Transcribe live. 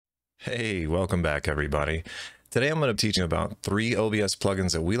Hey, welcome back everybody. Today I'm going to teach you about 3 OBS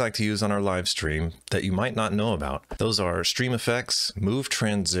plugins that we like to use on our live stream that you might not know about. Those are StreamFX, Move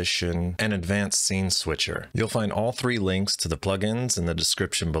Transition, and Advanced Scene Switcher. You'll find all 3 links to the plugins in the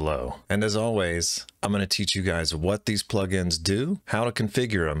description below. And as always, I'm going to teach you guys what these plugins do, how to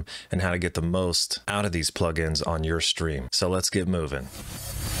configure them, and how to get the most out of these plugins on your stream. So let's get moving.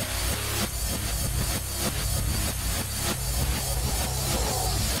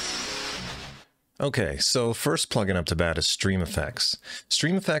 Okay, so first plugin up to bat is StreamFX.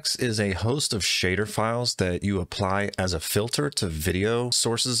 StreamFX is a host of shader files that you apply as a filter to video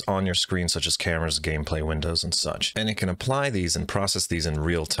sources on your screen, such as cameras, gameplay windows, and such. And it can apply these and process these in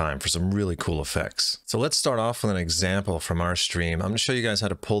real time for some really cool effects. So let's start off with an example from our stream. I'm going to show you guys how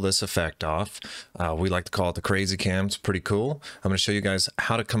to pull this effect off. We like to call it the crazy cam. It's pretty cool. I'm going to show you guys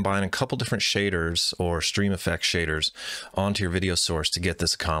how to combine a couple different shaders or StreamFX shaders onto your video source to get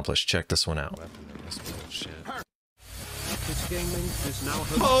this accomplished. Check this one out.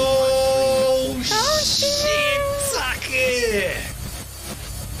 Oh shit! Suck it!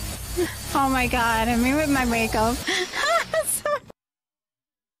 Oh my god, I mean with my makeup.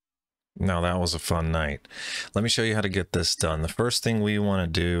 Now that was a fun night. Let me show you how to get this done. The first thing we want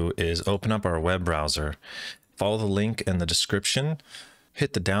to do is open up our web browser, follow the link in the description,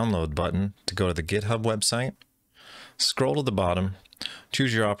 hit the download button to go to the GitHub website, scroll to the bottom,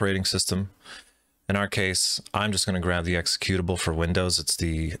 choose your operating system. In our case, I'm just going to grab the executable for Windows. It's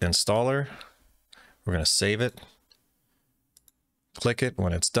the installer. We're going to save it, click it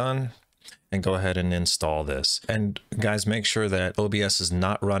when it's done, and go ahead and install this. And guys, make sure that OBS is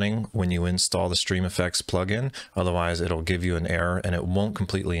not running when you install the StreamFX plugin. Otherwise, it'll give you an error and it won't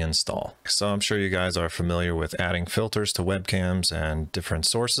completely install. So I'm sure you guys are familiar with adding filters to webcams and different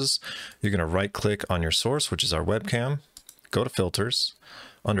sources. You're going to right click on your source, which is our webcam, go to Filters.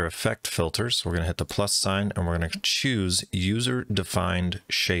 Under Effect Filters, we're going to hit the plus sign and we're going to choose User Defined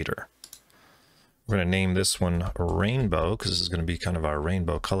Shader. We're going to name this one Rainbow because this is going to be kind of our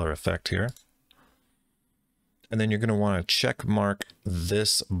rainbow color effect here. And then you're going to want to check mark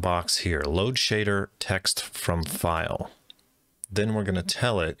this box here, Load Shader Text from File. Then we're going to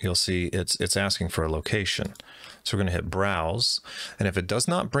tell it, you'll see it's asking for a location. So we're going to hit Browse. And if it does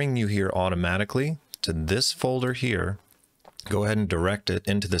not bring you here automatically to this folder here, go ahead and direct it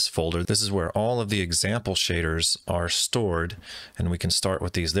into this folder. This is where all of the example shaders are stored, and we can start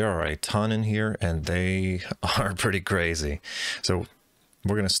with these. There are a ton in here and they are pretty crazy. So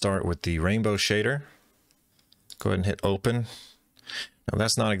we're going to start with the rainbow shader. Go ahead and hit open. Now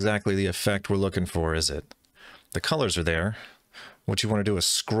that's not exactly the effect we're looking for, is it? The colors are there. What you want to do is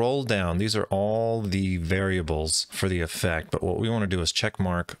scroll down. These are all the variables for the effect, but what we want to do is check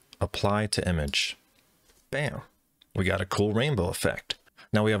mark apply to image. Bam. We got a cool rainbow effect.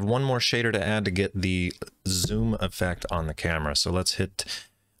 Now we have one more shader to add to get the zoom effect on the camera. So let's hit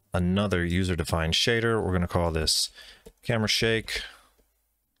another user-defined shader. We're going to call this camera shake.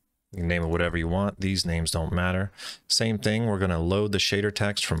 You can name it whatever you want. These names don't matter. Same thing. We're going to load the shader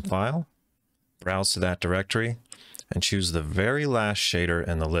text from file, browse to that directory, and choose the very last shader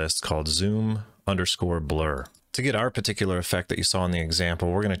in the list called zoom_blur. To get our particular effect that you saw in the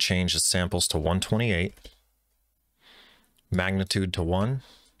example, we're going to change the samples to 128. Magnitude to 1,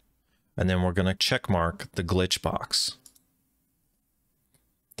 and then we're going to check mark the glitch box.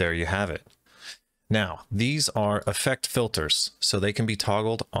 There you have it. Now, these are effect filters, so they can be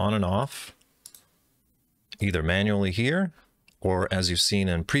toggled on and off, either manually here, or as you've seen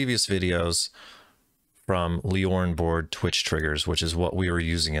in previous videos from Leorn board Twitch triggers, which is what we were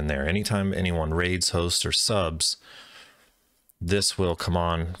using in there. Anytime anyone raids, hosts, or subs, this will come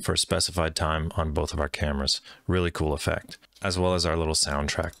on for a specified time on both of our cameras. Really cool effect, as well as our little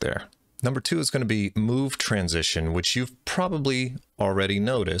soundtrack there. Number 2 is going to be Move Transition, which you've probably already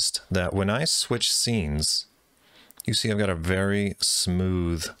noticed that when I switch scenes, you see I've got a very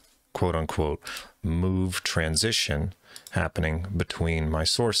smooth, quote unquote, move transition happening between my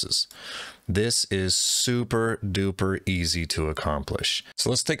sources. This is super duper easy to accomplish.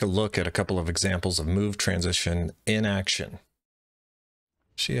 So let's take a look at a couple of examples of move transition in action.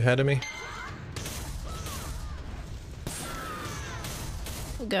 She ahead of me?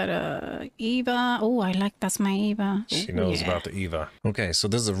 We got a Eva. Oh, I like that's my Eva. Ooh, she knows about the Eva. Okay, so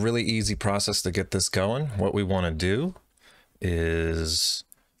this is a really easy process to get this going. What we want to do is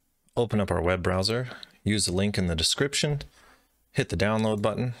open up our web browser, use the link in the description, hit the download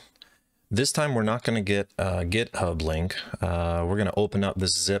button. This time we're not going to get a GitHub link. We're going to open up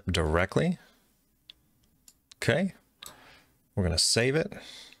this zip directly. Okay. We're going to save it,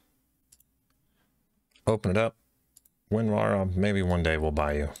 open it up. WinRAR, maybe one day we'll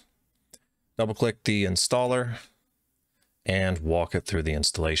buy you. Double click the installer and walk it through the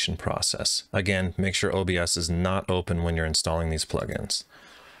installation process. Again, make sure OBS is not open when you're installing these plugins.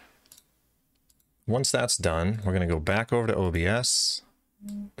 Once that's done, we're going to go back over to OBS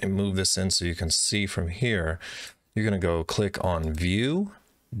and move this in so you can see from here. You're going to go click on View,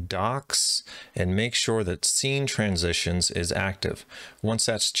 Docs, and make sure that Scene Transitions is active. Once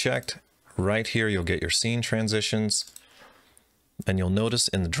that's checked, right here you'll get your scene transitions. And you'll notice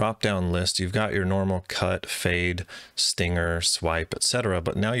in the drop-down list, you've got your normal cut, fade, stinger, swipe, etc.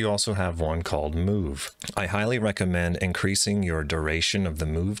 But now you also have one called move. I highly recommend increasing your duration of the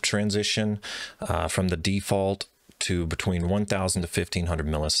move transition from the default to between 1000 to 1500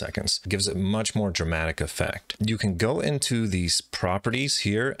 milliseconds. It gives it much more dramatic effect. You can go into these properties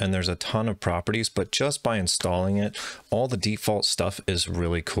here, and there's a ton of properties, but just by installing it, all the default stuff is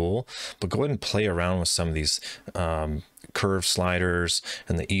really cool. But go ahead and play around with some of these curve sliders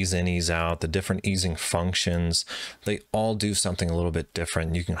and the ease in, ease out, the different easing functions. They all do something a little bit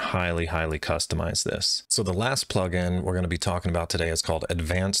different. You can highly customize this. So the last plugin we're going to be talking about today is called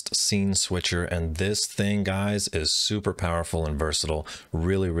Advanced Scene Switcher, and this thing, guys, is super powerful and versatile.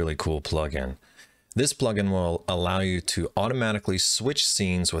 Really cool plugin. This plugin will allow you to automatically switch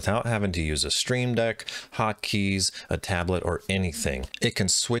scenes without having to use a Stream Deck, hotkeys, a tablet, or anything. It can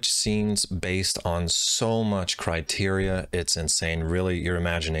switch scenes based on so much criteria. It's insane. Really, your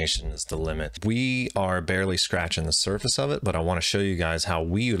imagination is the limit. We are barely scratching the surface of it, but I want to show you guys how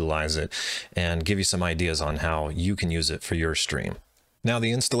we utilize it and give you some ideas on how you can use it for your stream. Now,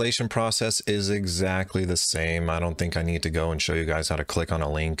 the installation process is exactly the same. I don't think I need to go and show you guys how to click on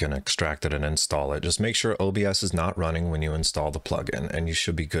a link and extract it and install it. Just make sure OBS is not running when you install the plugin, and you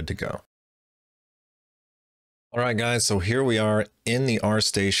should be good to go. All right, guys, so here we are in the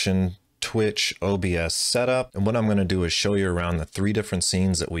ArtStation Twitch OBS setup. And what I'm going to do is show you around the 3 different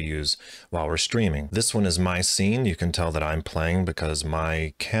scenes that we use while we're streaming. This one is my scene. You can tell that I'm playing because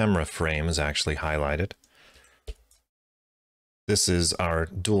my camera frame is actually highlighted. This is our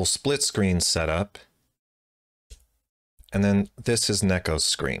dual split screen setup. And then this is Neko's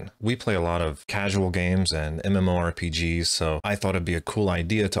screen. We play a lot of casual games and MMORPGs, so I thought it'd be a cool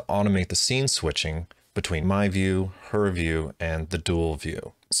idea to automate the scene switching between my view, her view, and the dual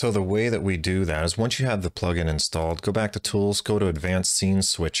view. So the way that we do that is once you have the plugin installed, go back to Tools, go to Advanced Scene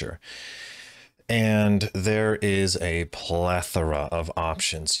Switcher. And there is a plethora of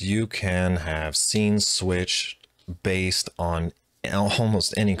options. You can have scene switch based on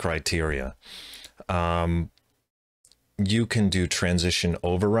almost any criteria. You can do transition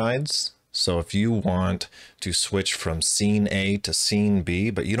overrides. So if you want to switch from scene A to scene B,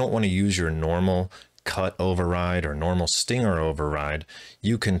 but you don't want to use your normal cut override or normal stinger override,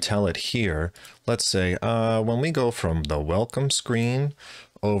 you can tell it here. Let's say when we go from the welcome screen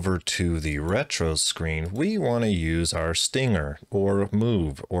over to the retro screen, we want to use our stinger or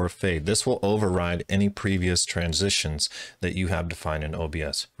move or fade. This will override any previous transitions that you have defined in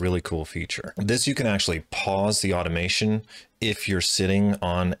OBS. Really cool feature. This, you can actually pause the automation if you're sitting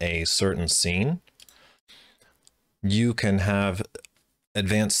on a certain scene. You can have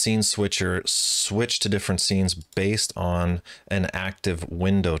Advanced Scene Switcher switch to different scenes based on an active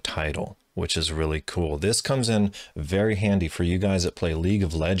window title, which is really cool. This comes in very handy for you guys that play League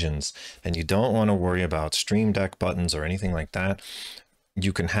of Legends and you don't want to worry about Stream Deck buttons or anything like that.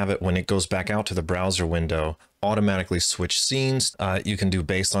 You can have it when it goes back out to the browser window, automatically switch scenes. You can do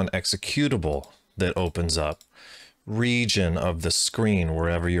based on executable that opens up, region of the screen,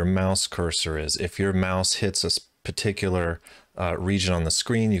 wherever your mouse cursor is. If your mouse hits a particular region on the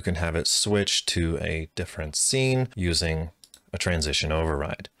screen, you can have it switch to a different scene using a transition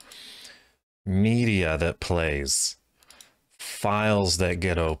override. Media that plays, files that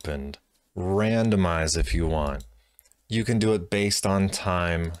get opened, randomize if you want. You can do it based on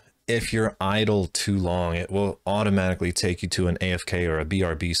time. If you're idle too long, it will automatically take you to an AFK or a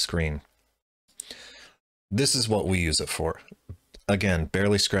BRB screen. This is what we use it for. Again,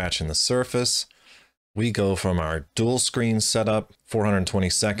 barely scratching the surface. We go from our dual screen setup, 420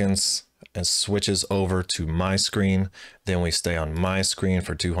 seconds, and switches over to my screen. Then we stay on my screen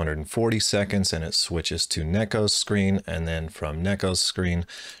for 240 seconds and it switches to Neko's screen. And then from Neko's screen,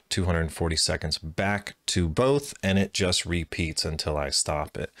 240 seconds back to both, and it just repeats until I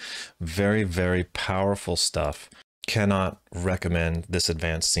stop it. Very powerful stuff. Cannot recommend this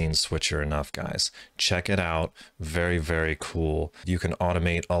Advanced Scene Switcher enough, guys. Check it out. Very cool. You can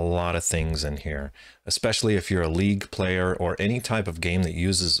automate a lot of things in here, especially if you're a League player or any type of game that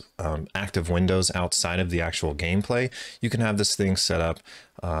uses active windows outside of the actual gameplay. You can have this thing set up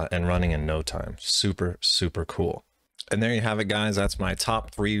and running in no time. Super cool. And there you have it, guys. That's my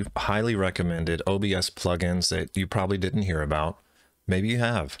top 3 highly recommended OBS plugins that you probably didn't hear about. Maybe you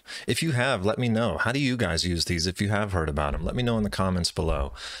have. If you have, let me know. How do you guys use these if you have heard about them? Let me know in the comments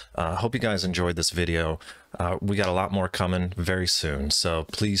below. Hope you guys enjoyed this video. We got a lot more coming very soon, so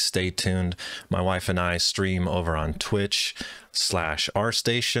please stay tuned. My wife and I stream over on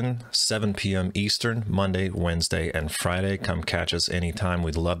Twitch/RStation, 7 p.m. Eastern, Monday, Wednesday, and Friday. Come catch us anytime.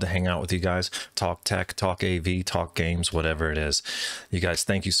 We'd love to hang out with you guys, talk tech, talk AV, talk games, whatever it is. You guys,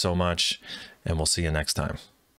 thank you so much, and we'll see you next time.